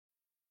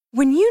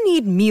When you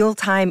need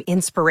mealtime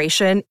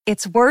inspiration,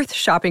 it's worth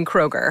shopping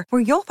Kroger,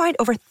 where you'll find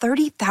over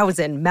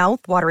 30,000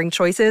 mouth-watering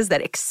choices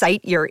that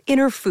excite your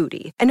inner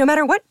foodie. And no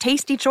matter what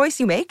tasty choice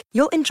you make,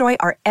 you'll enjoy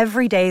our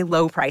everyday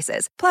low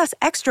prices, plus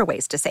extra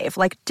ways to save,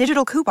 like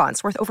digital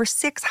coupons worth over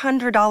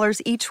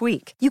 $600 each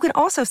week. You can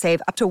also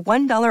save up to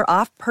 $1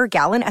 off per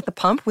gallon at the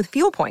pump with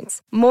fuel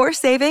points. More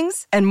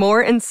savings and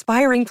more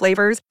inspiring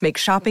flavors make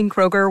shopping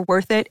Kroger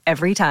worth it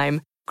every time.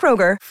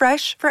 Kroger,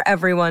 fresh for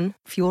everyone.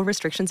 Fuel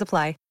restrictions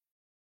apply.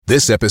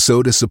 This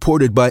episode is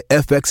supported by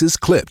FX's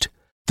Clipped,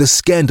 the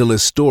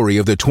scandalous story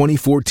of the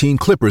 2014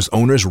 Clippers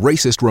owner's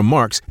racist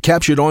remarks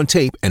captured on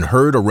tape and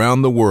heard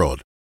around the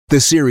world. The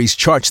series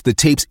charts the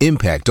tape's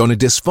impact on a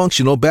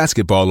dysfunctional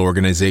basketball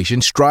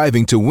organization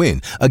striving to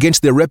win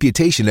against their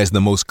reputation as the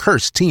most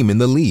cursed team in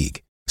the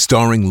league.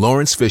 Starring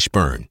Lawrence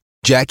Fishburne,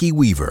 Jackie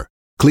Weaver,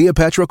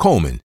 Cleopatra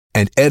Coleman,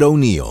 and Ed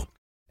O'Neill.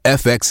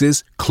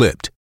 FX's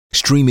Clipped,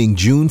 streaming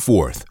June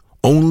 4th,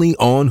 only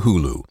on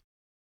Hulu.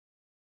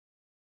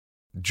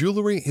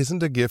 Jewelry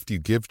isn't a gift you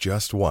give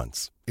just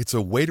once. It's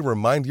a way to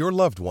remind your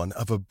loved one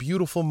of a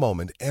beautiful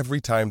moment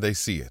every time they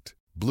see it.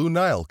 Blue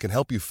Nile can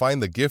help you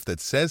find the gift that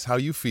says how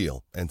you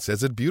feel and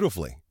says it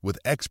beautifully, with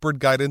expert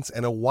guidance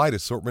and a wide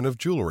assortment of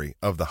jewelry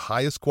of the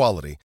highest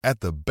quality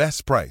at the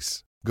best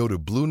price. Go to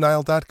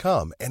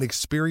BlueNile.com and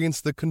experience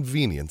the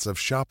convenience of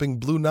shopping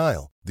Blue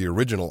Nile, the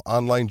original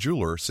online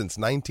jeweler since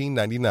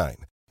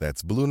 1999.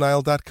 That's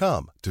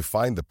BlueNile.com to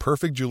find the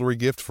perfect jewelry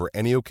gift for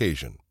any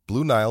occasion.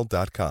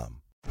 BlueNile.com.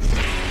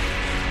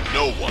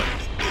 No one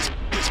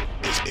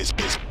is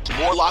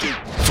more locked in.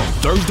 From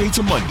Thursday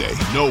to Monday,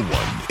 no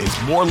one is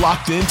more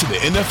locked into the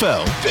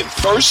NFL than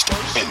First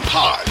and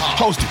Pod.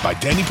 Hosted by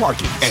Danny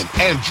Parkins and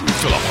Andrew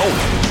Filippone.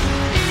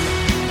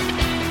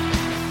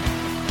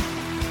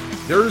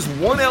 There's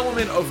one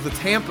element of the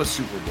Tampa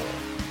Super Bowl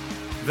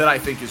that I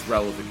think is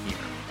relevant here.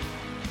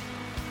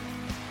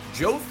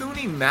 Joe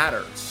Thuney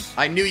matters.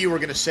 I knew you were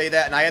going to say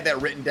that, and I had that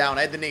written down.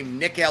 I had the name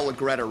Nick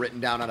Allegretti written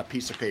down on a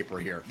piece of paper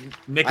here.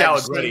 Nick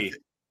Allegretti.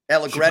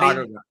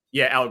 Allegretti?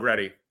 Yeah,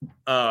 Allegretti.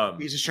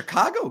 He's a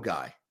Chicago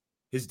guy.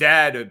 His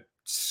dad, a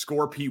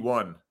score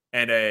P1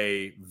 and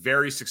a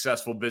very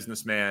successful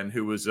businessman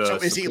who was So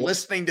is he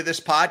listening to this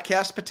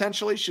podcast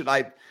potentially? Should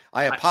I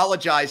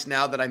apologize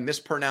now that I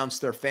mispronounced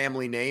their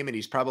family name, and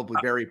he's probably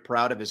very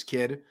proud of his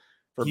kid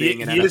for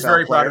being an NFL player. He is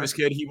very proud of his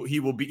kid. He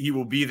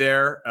will be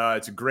there.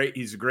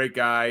 He's a great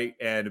guy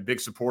and a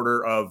big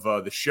supporter of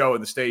the show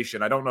and the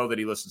station. I don't know that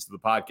he listens to the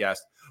podcast,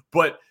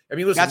 but I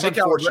mean, listen, that's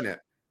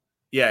unfortunate.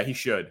 Yeah, he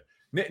should.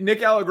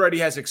 Nick Allegretti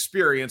has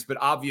experience, but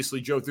obviously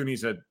Joe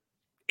Thuney's a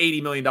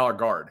 $80 million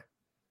guard,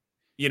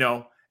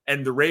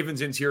 and the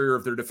Ravens' interior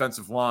of their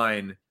defensive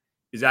line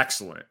is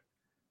excellent.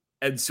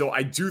 And so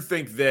I do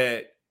think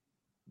that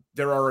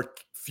there are a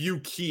few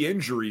key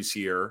injuries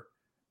here,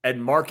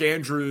 and Mark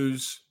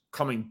Andrews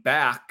coming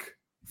back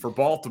for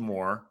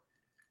Baltimore,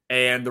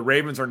 and the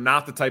Ravens are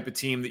not the type of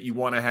team that you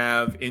want to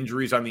have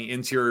injuries on the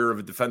interior of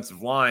a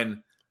defensive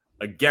line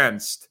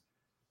against.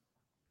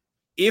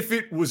 If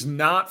it was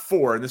not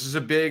for, and this is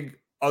a big,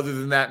 other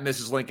than that,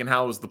 Mrs. Lincoln,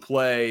 how was the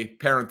play,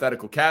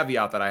 parenthetical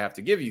caveat that I have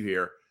to give you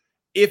here.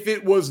 If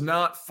it was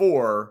not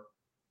for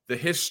the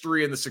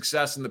history and the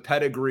success and the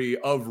pedigree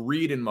of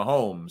Reed and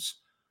Mahomes,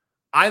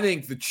 I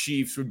think the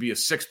Chiefs would be a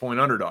 6-point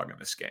underdog in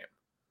this game.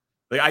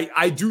 Like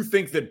I do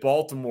think that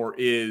Baltimore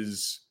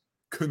is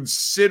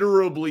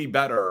considerably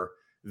better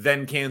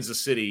than Kansas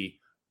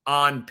City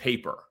on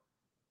paper.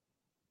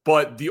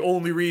 But the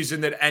only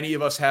reason that any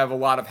of us have a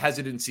lot of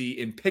hesitancy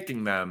in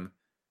picking them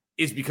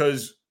is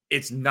because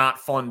it's not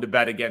fun to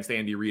bet against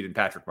Andy Reid and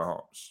Patrick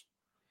Mahomes.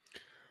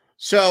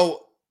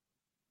 So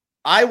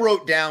I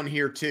wrote down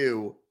here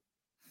too,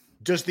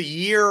 does the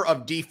year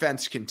of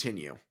defense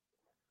continue?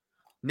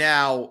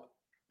 Now,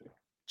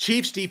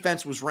 Chiefs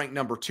defense was ranked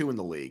number 2 in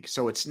the league,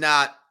 so it's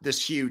not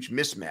this huge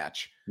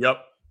mismatch.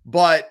 Yep.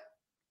 But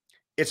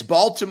it's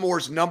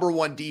Baltimore's number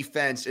 1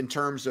 defense in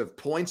terms of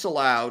points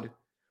allowed.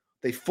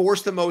 They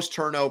forced the most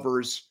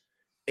turnovers,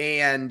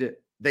 and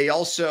they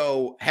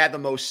also had the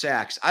most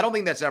sacks. I don't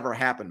think that's ever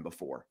happened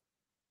before.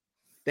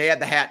 They had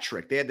the hat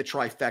trick. They had the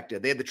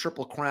trifecta. They had the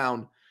triple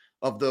crown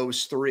of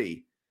those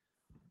 3.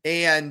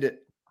 And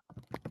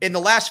in the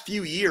last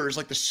few years,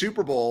 like the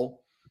Super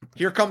Bowl,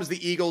 here comes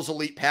the Eagles'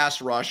 elite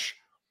pass rush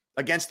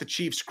against the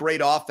Chiefs' great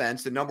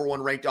offense, the number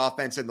 1 ranked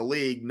offense in the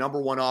league, number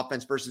 1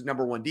 offense versus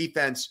number 1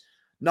 defense.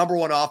 Number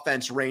 1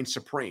 offense reigns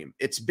supreme.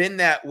 It's been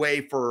that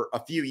way for a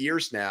few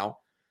years now.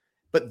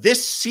 But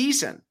this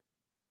season,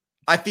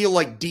 I feel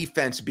like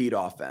defense beat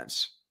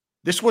offense.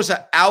 This was an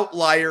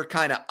outlier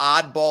kind of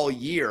oddball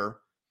year.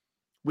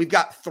 We've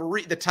got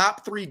the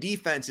top 3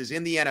 defenses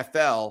in the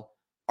NFL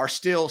are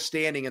still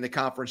standing in the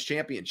conference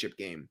championship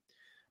game.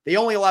 They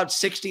only allowed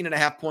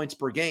 16.5 points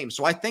per game.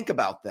 So I think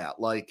about that.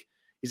 Like,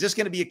 is this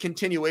going to be a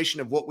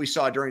continuation of what we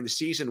saw during the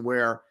season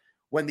where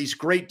when these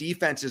great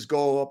defenses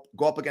go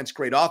up against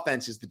great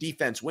offenses, the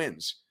defense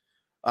wins?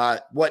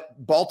 What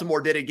Baltimore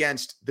did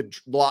against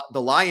the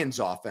Lions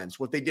offense,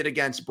 what they did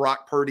against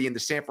Brock Purdy and the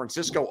San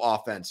Francisco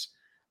offense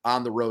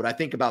on the road. I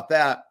think about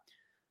that.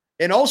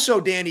 And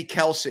also Danny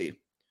Kelsey.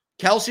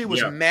 Kelsey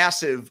was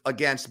massive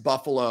against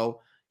Buffalo.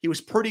 He was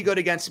pretty good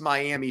against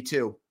Miami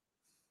too.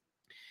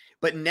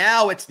 But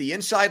now it's the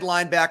inside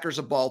linebackers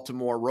of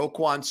Baltimore,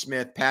 Roquan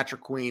Smith,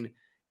 Patrick Queen,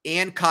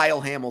 and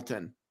Kyle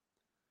Hamilton.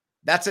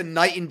 That's a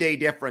night and day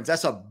difference.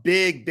 That's a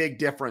big, big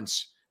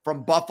difference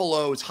from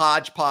Buffalo's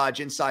hodgepodge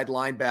inside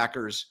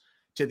linebackers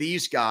to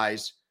these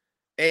guys.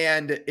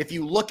 And if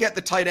you look at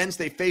the tight ends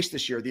they faced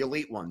this year, the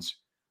elite ones,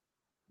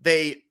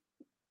 they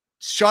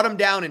shut them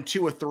down in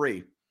 2 or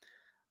 3.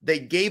 They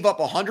gave up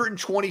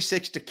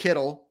 126 to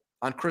Kittle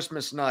on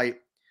Christmas night.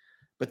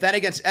 But then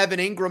against Evan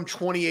Ingram,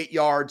 28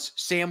 yards,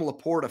 Sam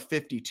Laporta,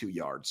 52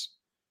 yards.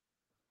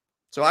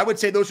 So I would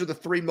say those are the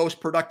 3 most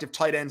productive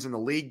tight ends in the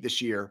league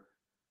this year.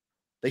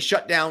 They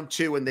shut down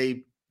 2 and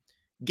they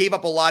gave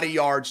up a lot of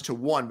yards to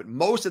 1, but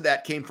most of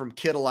that came from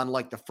Kittle on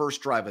like the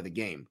first drive of the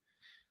game.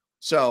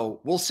 So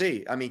we'll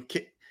see. I mean,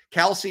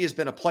 Kelsey has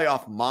been a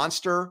playoff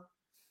monster.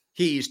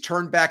 He's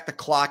turned back the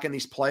clock in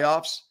these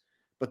playoffs,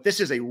 but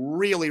this is a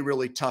really,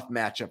 really tough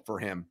matchup for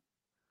him.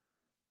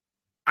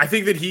 I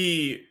think that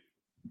he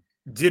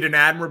did an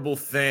admirable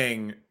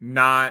thing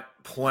not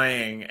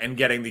playing and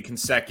getting the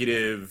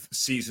consecutive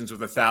seasons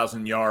with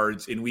 1,000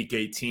 yards in week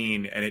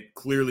 18, and it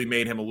clearly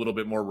made him a little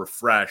bit more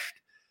refreshed.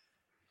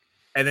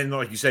 And then,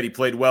 like you said, he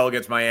played well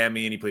against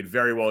Miami and he played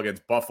very well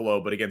against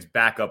Buffalo, but against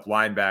backup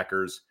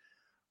linebackers.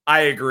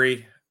 I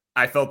agree.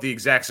 I felt the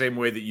exact same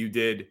way that you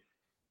did.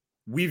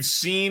 We've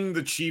seen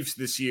the Chiefs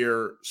this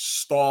year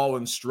stall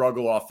and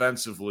struggle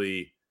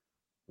offensively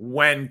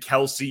when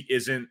Kelsey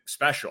isn't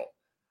special.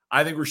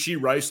 I think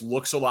Rashee Rice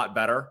looks a lot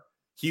better.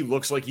 He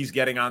looks like he's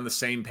getting on the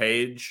same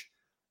page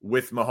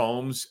with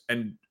Mahomes.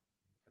 And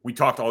we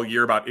talked all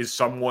year about, is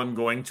someone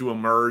going to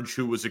emerge?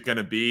 Who was it going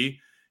to be?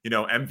 You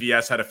know,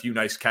 MVS had a few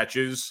nice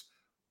catches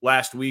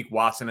last week.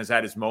 Watson has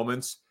had his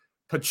moments.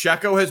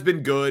 Pacheco has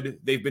been good.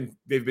 They've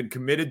been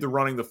committed to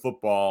running the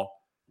football.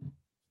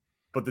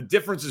 But the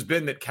difference has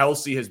been that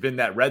Kelsey has been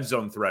that red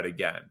zone threat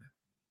again.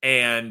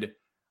 And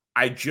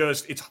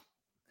it's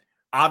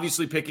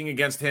obviously picking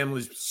against him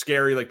is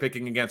scary, like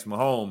picking against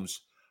Mahomes.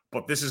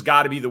 But this has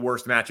got to be the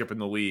worst matchup in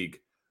the league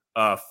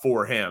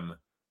for him.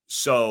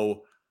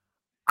 So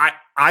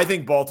I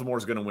think Baltimore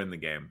is going to win the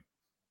game.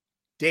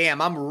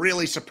 Damn, I'm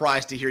really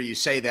surprised to hear you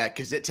say that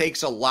because it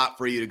takes a lot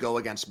for you to go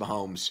against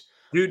Mahomes.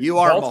 Dude, you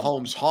are a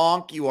Mahomes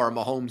honk. You are a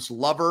Mahomes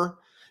lover.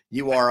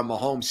 You are a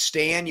Mahomes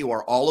stan. You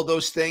are all of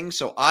those things.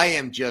 So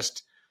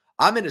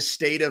I'm in a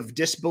state of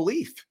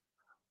disbelief.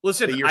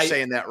 Listen, that you're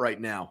saying that right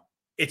now.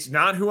 It's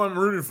not who I'm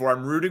rooting for.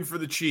 I'm rooting for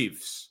the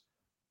Chiefs.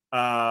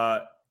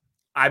 I'm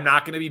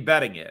not going to be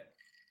betting it.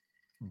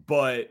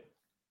 But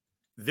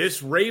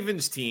this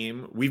Ravens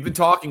team, we've been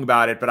talking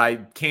about it, but I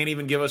can't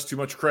even give us too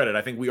much credit.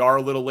 I think we are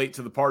a little late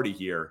to the party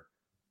here.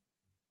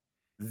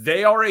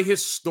 They are a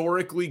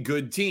historically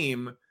good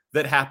team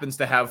that happens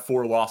to have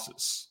 4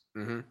 losses.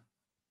 Mm-hmm.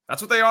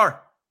 That's what they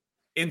are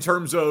in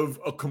terms of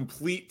a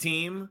complete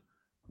team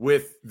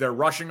with their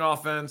rushing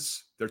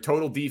offense, their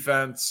total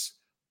defense,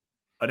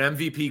 an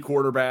MVP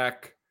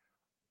quarterback,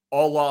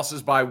 all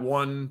losses by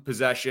 1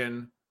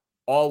 possession,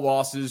 all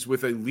losses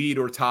with a lead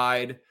or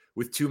tied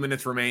with 2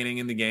 minutes remaining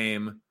in the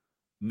game,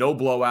 no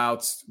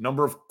blowouts,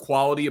 number of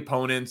quality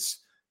opponents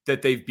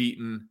that they've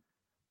beaten.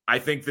 I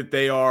think that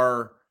they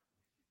are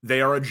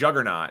a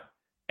juggernaut,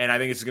 and I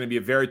think it's going to be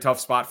a very tough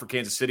spot for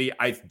Kansas City.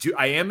 I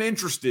am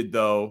interested,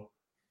 though,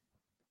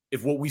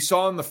 if what we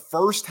saw in the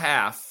first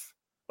half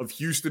of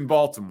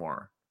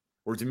Houston-Baltimore,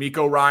 where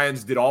DeMeco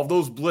Ryans did all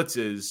those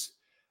blitzes,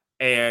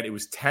 and it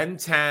was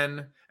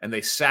 10-10, and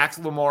they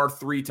sacked Lamar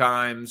 3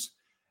 times,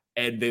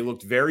 and they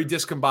looked very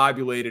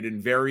discombobulated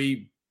and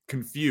very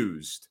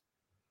confused.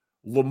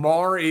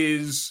 Lamar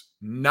is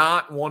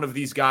not one of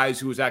these guys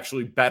who is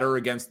actually better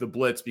against the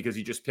blitz because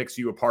he just picks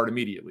you apart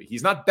immediately.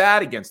 He's not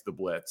bad against the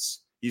blitz.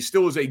 He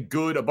still is a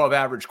good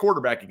above-average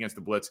quarterback against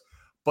the blitz,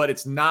 but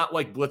it's not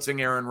like blitzing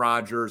Aaron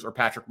Rodgers or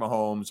Patrick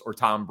Mahomes or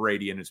Tom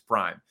Brady in his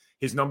prime.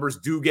 His numbers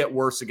do get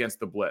worse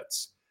against the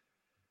blitz.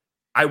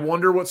 I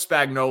wonder what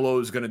Spagnuolo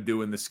is going to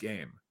do in this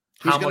game.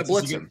 He's going to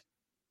blitz him.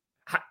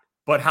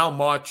 But how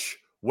much?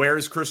 Where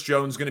is Chris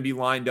Jones going to be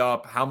lined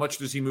up? How much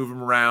does he move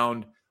him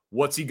around?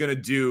 What's he going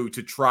to do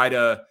to try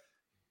to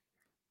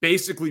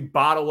basically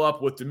bottle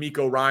up what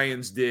DeMeco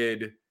Ryans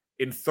did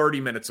in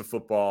 30 minutes of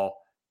football?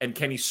 And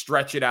can he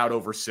stretch it out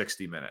over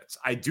 60 minutes?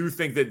 I do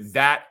think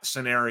that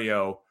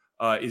scenario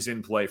is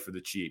in play for the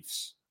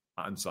Chiefs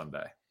on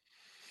Sunday.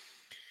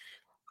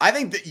 I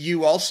think that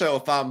you also,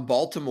 if I'm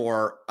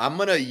Baltimore, I'm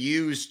going to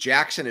use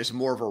Jackson as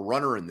more of a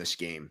runner in this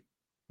game.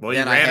 Well, he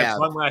ran a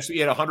ton last week. He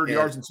had 100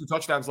 yards and 2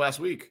 touchdowns last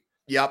week.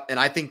 Yep, and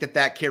I think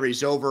that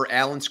carries over.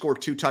 Allen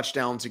scored 2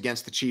 touchdowns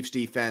against the Chiefs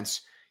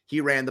defense. He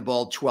ran the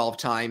ball 12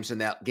 times in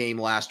that game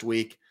last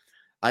week.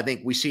 I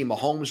think we see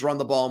Mahomes run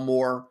the ball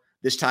more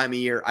this time of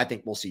year. I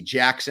think we'll see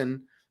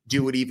Jackson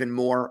do it even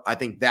more. I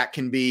think that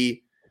can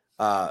be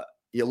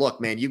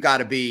look, man, you got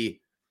to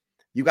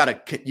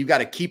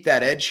keep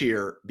that edge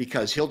here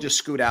because he'll just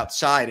scoot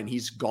outside and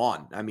he's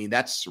gone. I mean,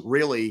 that's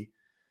really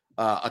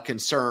a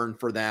concern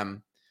for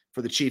them,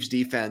 for the Chiefs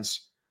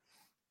defense.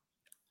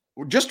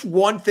 Just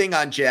one thing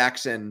on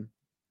Jackson,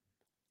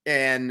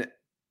 and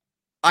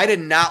I did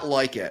not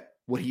like it,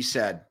 what he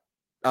said.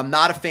 I'm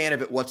not a fan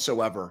of it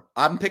whatsoever.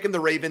 I'm picking the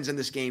Ravens in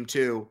this game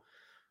too.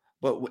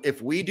 But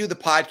if we do the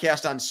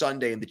podcast on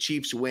Sunday and the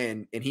Chiefs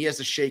win and he has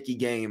a shaky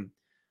game,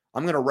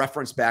 I'm going to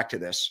reference back to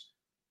this.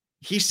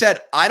 He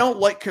said, I don't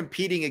like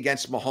competing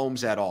against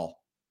Mahomes at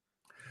all.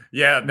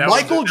 Yeah.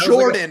 Michael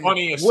Jordan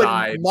would,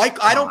 I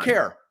don't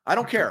care. I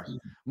don't care.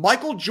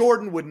 Michael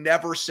Jordan would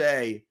never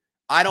say,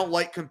 I don't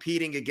like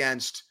competing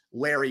against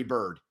Larry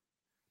Bird.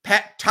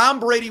 Tom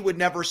Brady would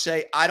never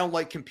say, I don't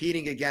like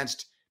competing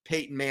against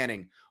Peyton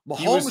Manning.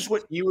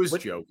 Mahomes he was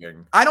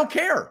joking. I don't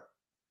care.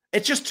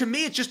 It's just, to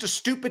me, it's just a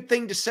stupid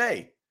thing to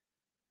say.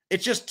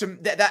 It's just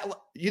that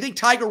you think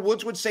Tiger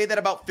Woods would say that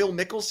about Phil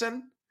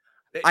Mickelson?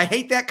 I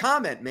hate that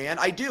comment, man.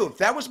 I do. If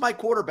that was my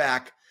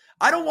quarterback,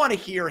 I don't want to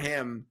hear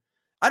him.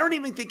 I don't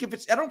even think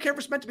I don't care if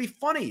it's meant to be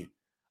funny.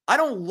 I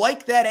don't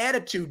like that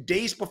attitude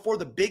days before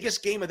the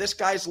biggest game of this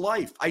guy's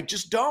life. I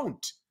just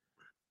don't.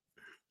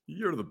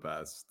 You're the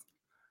best.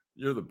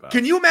 You're the best.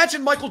 Can you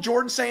imagine Michael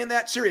Jordan saying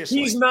that? Seriously.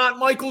 He's not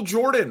Michael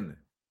Jordan.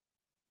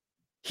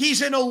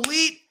 He's an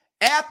elite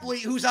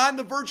athlete who's on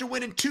the verge of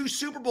winning 2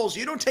 Super Bowls.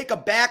 You don't take a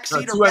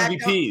backseat or back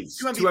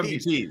MVPs. Down. Two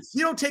MVPs.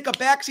 You don't take a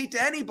backseat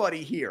to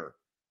anybody here.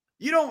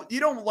 You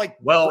don't like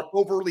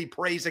overly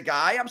praise a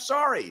guy. I'm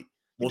sorry.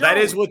 Well, that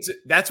is what's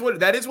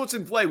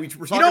in play. We're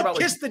talking you don't about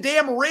kiss the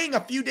damn ring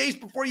a few days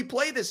before you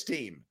play this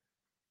team.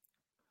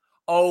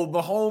 Oh,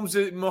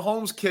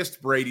 Mahomes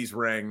kissed Brady's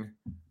ring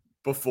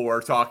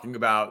before, talking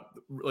about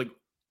like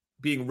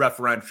being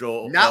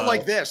referential. Not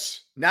like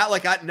this. Not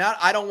like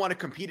I don't want to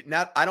compete.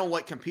 I don't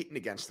like competing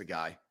against the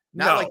guy.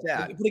 Not like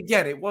that. But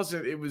again, it was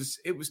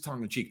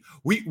tongue in cheek.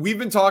 We've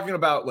been talking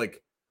about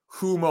like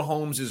who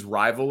Mahomes'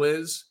 rival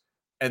is.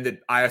 And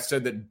that I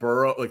said that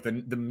Burrow, like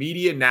the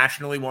media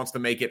nationally wants to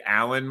make it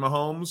Allen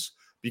Mahomes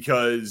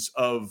because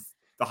of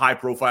the high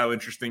profile,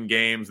 interesting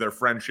games, their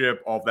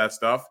friendship, all of that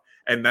stuff.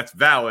 And that's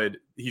valid.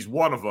 He's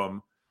one of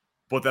them.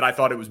 But that I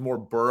thought it was more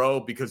Burrow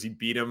because he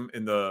beat him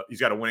he's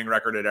got a winning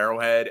record at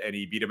Arrowhead and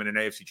he beat him in an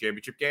AFC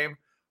championship game.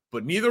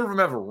 But neither of them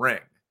have a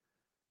ring.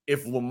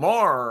 If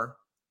Lamar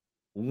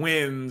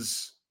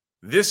wins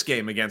this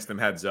game against them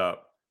heads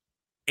up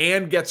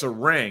and gets a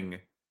ring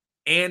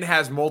and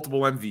has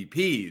multiple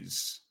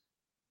MVPs,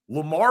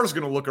 Lamar's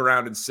going to look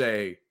around and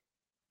say,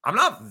 I'm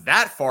not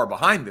that far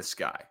behind this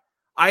guy.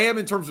 I am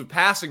in terms of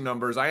passing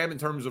numbers. I am in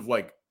terms of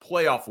like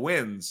playoff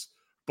wins,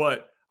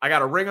 but I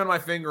got a ring on my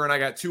finger and I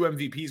got 2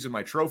 MVPs in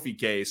my trophy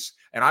case.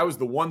 And I was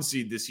the 1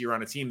 seed this year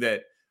on a team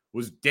that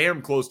was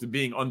damn close to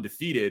being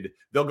undefeated.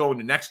 They'll go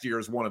into next year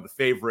as one of the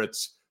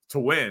favorites to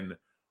win.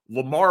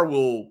 Lamar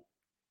will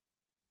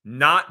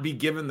not be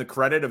given the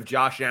credit of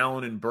Josh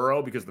Allen and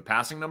Burrow because the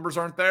passing numbers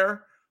aren't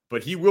there,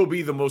 but he will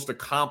be the most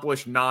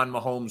accomplished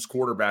non-Mahomes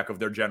quarterback of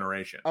their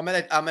generation.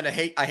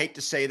 I hate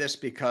to say this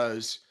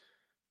because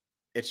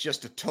it's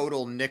just a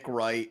total Nick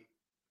Wright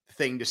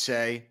thing to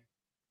say,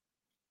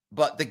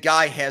 but the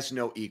guy has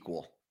no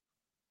equal.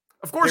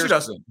 Of course he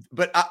doesn't.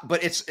 But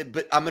it's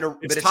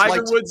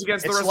Tiger Woods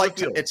against the rest of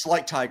the field. It's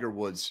like Tiger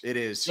Woods. It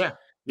is. Yeah.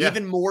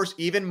 Even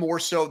more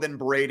so than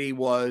Brady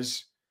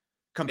was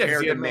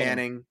compared to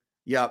Manning.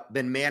 Yeah,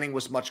 then Manning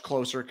was much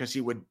closer because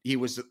he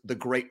was the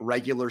great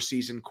regular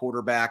season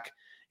quarterback,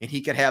 and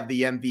he could have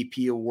the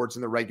MVP awards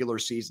in the regular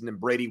season, and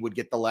Brady would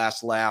get the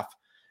last laugh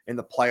in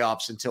the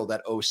playoffs until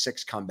that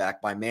 2006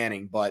 comeback by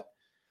Manning. But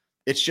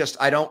it's just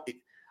I don't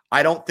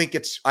think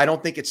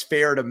it's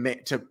fair to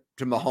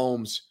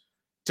Mahomes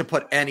to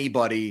put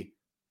anybody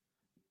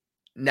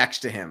next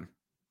to him.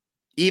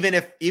 Even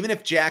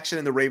if Jackson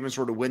and the Ravens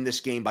were to win this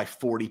game by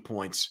 40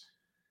 points,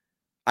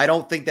 I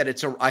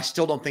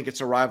still don't think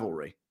it's a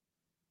rivalry.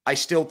 I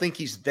still think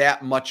he's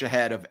that much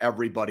ahead of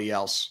everybody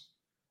else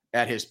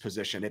at his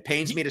position. It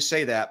pains me to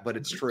say that, but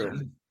it's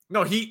true.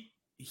 No, he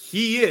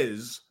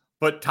is,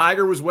 but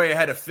Tiger was way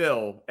ahead of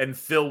Phil, and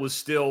Phil was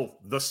still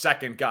the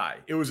second guy.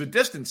 It was a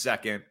distant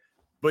second,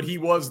 but he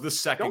was the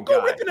second guy.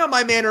 Don't go ripping on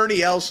my man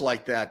Ernie Els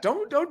like that.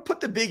 Don't put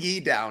the big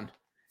E down.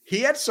 He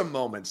had some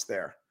moments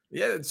there.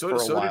 Yeah, so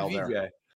did VJ.